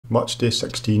Match day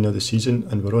 16 of the season,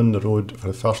 and we're on the road for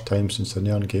the first time since the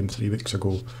Nairn game 3 weeks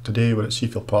ago. Today we're at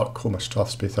Seafield Park, home of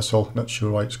Strathspey Thistle. Not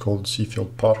sure why it's called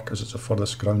Seafield Park, as it's the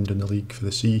furthest ground in the league for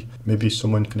the sea. Maybe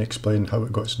someone can explain how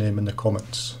it got its name in the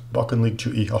comments. Back on league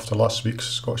duty after last week's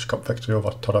Scottish Cup victory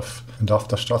over Turriff, and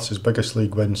after Strath's biggest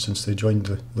league win since they joined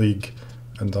the league,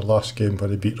 and their last game where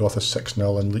they beat Rothes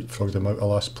 6-0 and leapfrogged them out of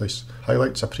last place.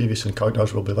 Highlights of previous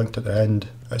encounters will be linked at the end.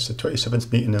 It's the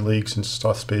 27th meeting in the league since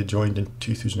Strathspey joined in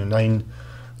 2009.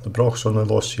 The Broch's only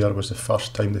loss here was the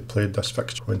first time they played this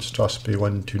fixture when Strathspey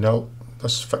won 2-0.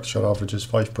 This fixture averages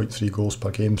 5.3 goals per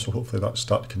game, so hopefully that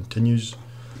stat continues.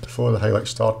 Before the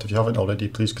highlights start, if you haven't already,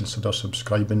 please consider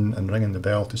subscribing and ringing the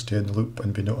bell to stay in the loop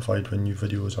and be notified when new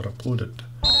videos are uploaded.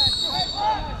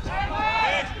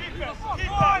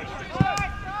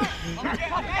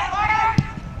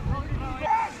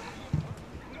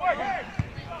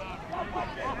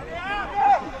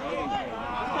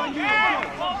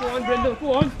 Go on, Brindle,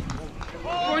 go on. Go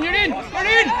on, you're in! You're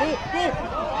in! Go,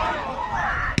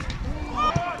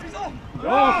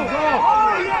 go!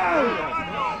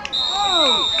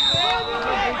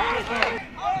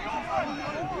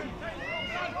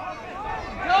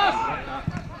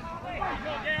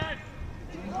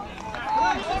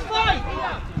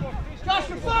 Josh,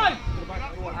 for five!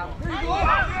 Here you go!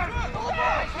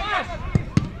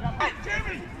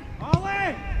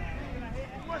 Ollie!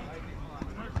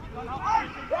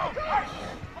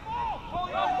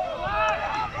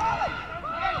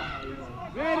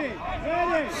 Ready,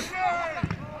 ready.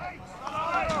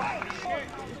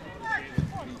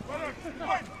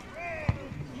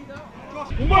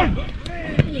 Come on.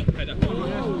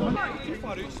 Too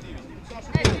far out, Stevie.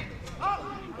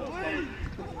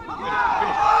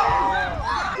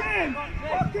 James,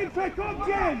 fucking pick up,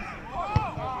 James.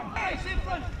 In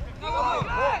front. Oh,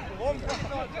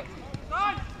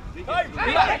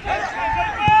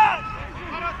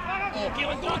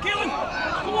 Keelan, go on, Keelan!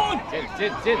 Come on!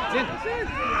 Zin! Yeah!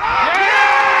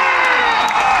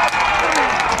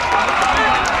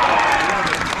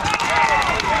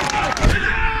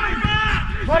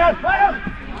 Fire him!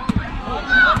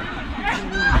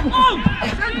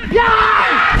 Yeah!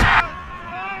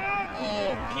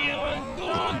 Oh, Keelan, go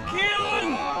on, Keelan!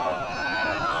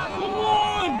 Come on!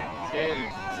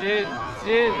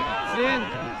 Zin!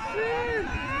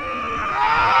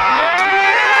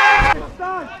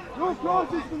 No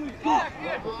crosses for the kick!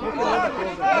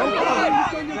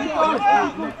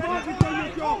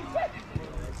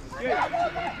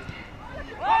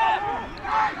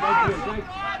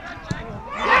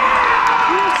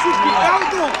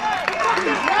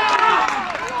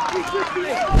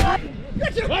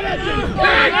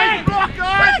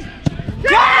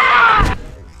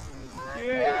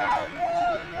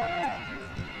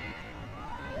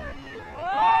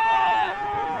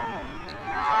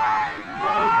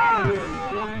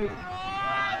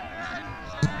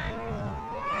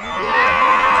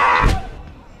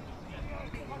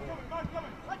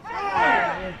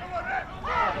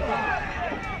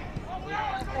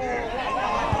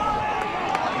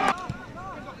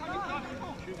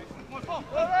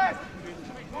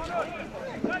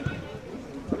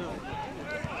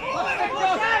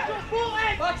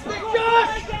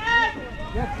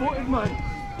 Get footed, man.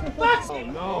 Oh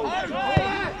no.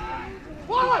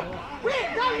 Forward! Wait,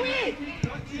 don't wait!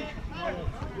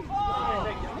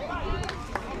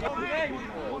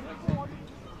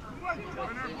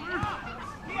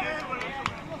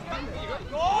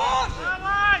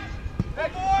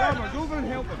 Go over and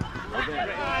help him.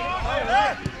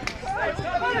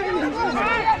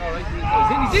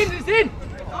 He's in!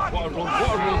 What a run,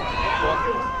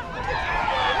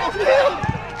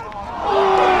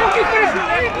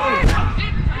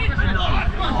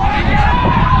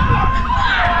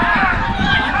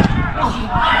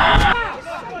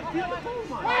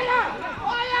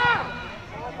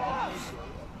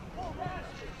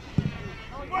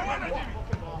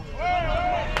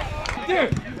 Here!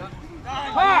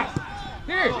 Pass!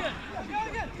 Here!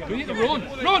 We need to run,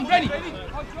 ready!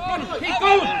 Run, keep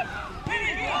going!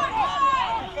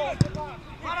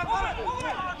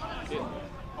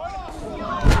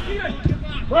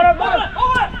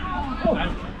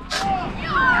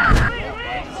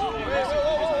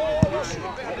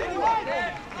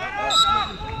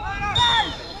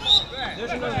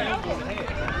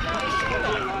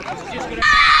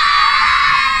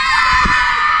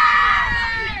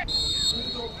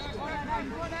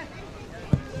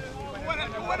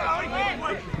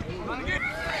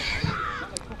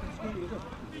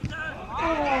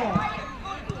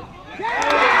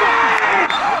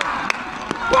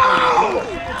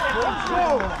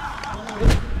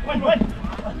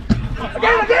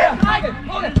 Again!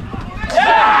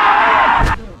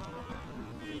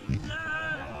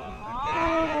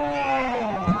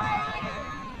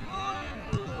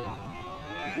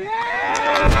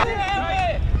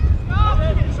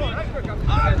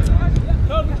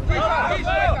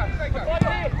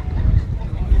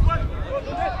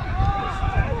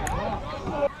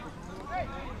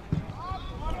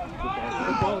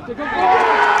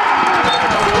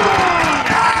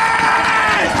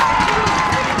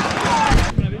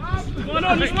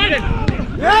 on this one!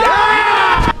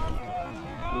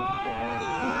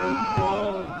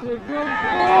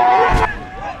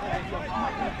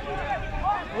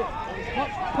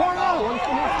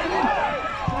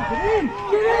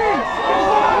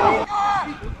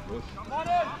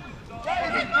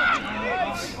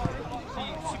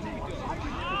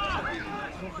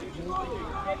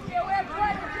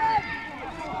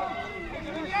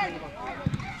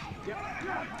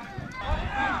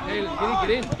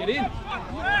 Get in.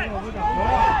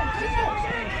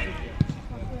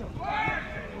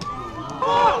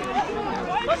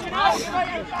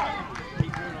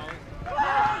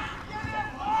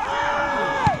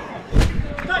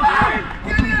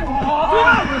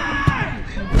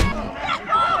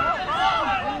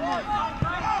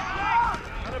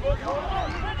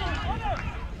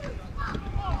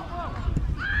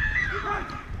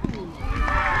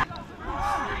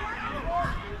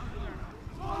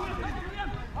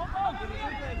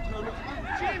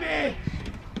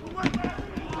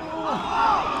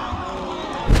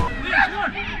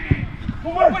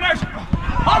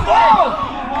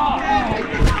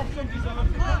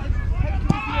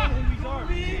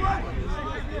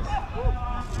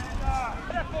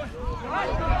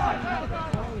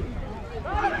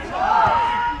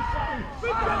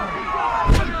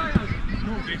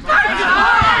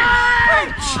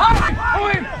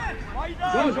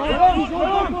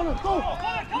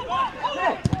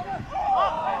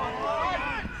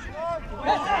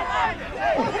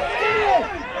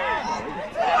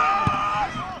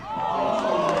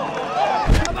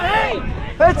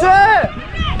 Hit it!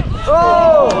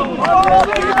 Oh!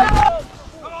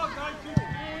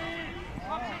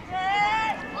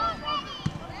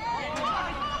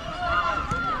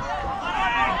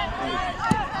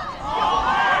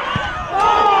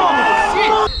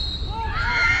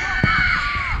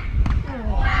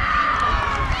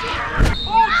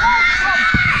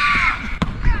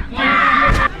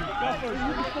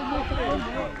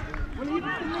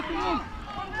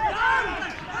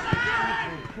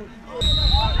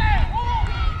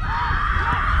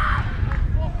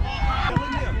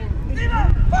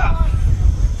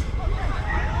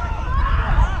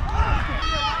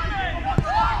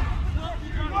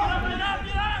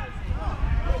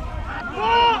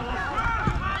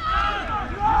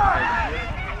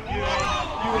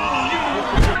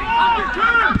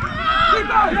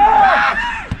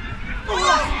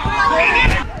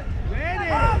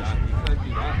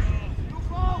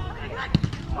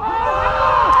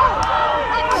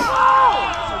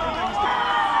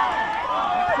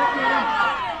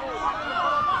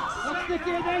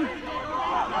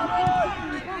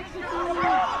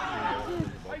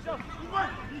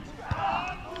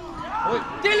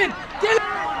 Dylan!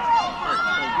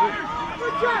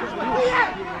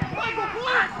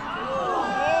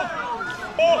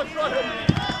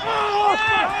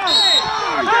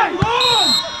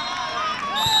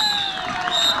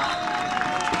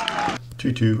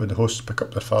 Two-two, and the hosts pick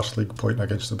up their first league point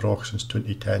against the Broch since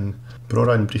 2010.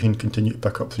 Brora and Breedon continue to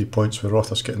pick up 3 points, with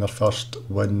Rothes getting their first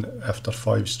win after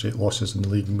 5 straight losses in the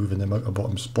league, moving them out of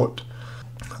bottom spot.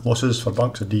 Losses for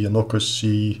Banks of D and Locust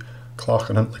see Clark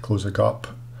and Hintley close the gap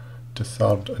to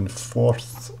 3rd and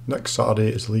 4th. Next Saturday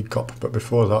is the League Cup, but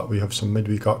before that we have some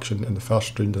midweek action in the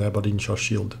first round of the Aberdeenshire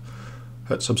Shield.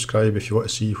 Hit subscribe if you want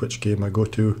to see which game I go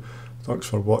to. Thanks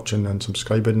for watching and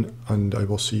subscribing, and I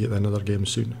will see you at another game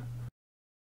soon.